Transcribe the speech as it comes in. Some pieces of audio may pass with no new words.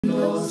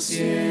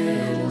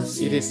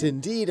It is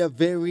indeed a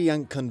very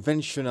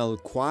unconventional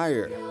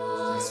choir.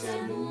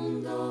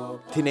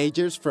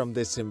 Teenagers from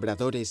the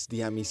Sembradores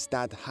de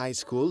Amistad High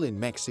School in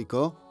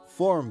Mexico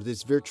formed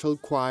this virtual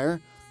choir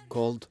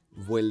called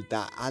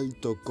Vuelta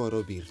Alto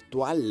Coro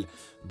Virtual.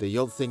 They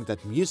all think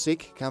that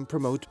music can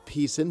promote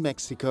peace in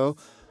Mexico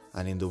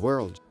and in the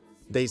world.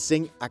 They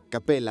sing a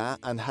cappella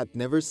and had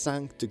never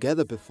sung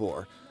together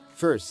before.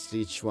 First,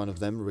 each one of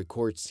them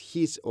records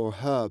his or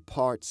her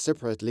part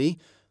separately.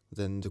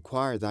 Then the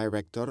choir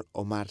director,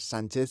 Omar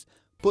Sanchez,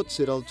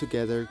 puts it all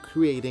together,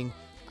 creating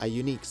a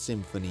unique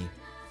symphony.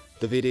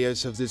 The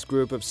videos of this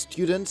group of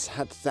students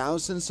had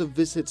thousands of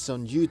visits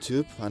on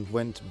YouTube and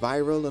went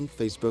viral on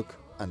Facebook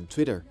and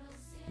Twitter.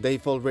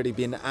 They've already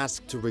been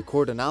asked to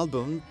record an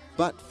album,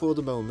 but for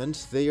the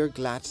moment they are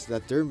glad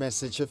that their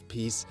message of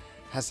peace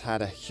has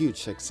had a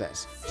huge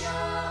success.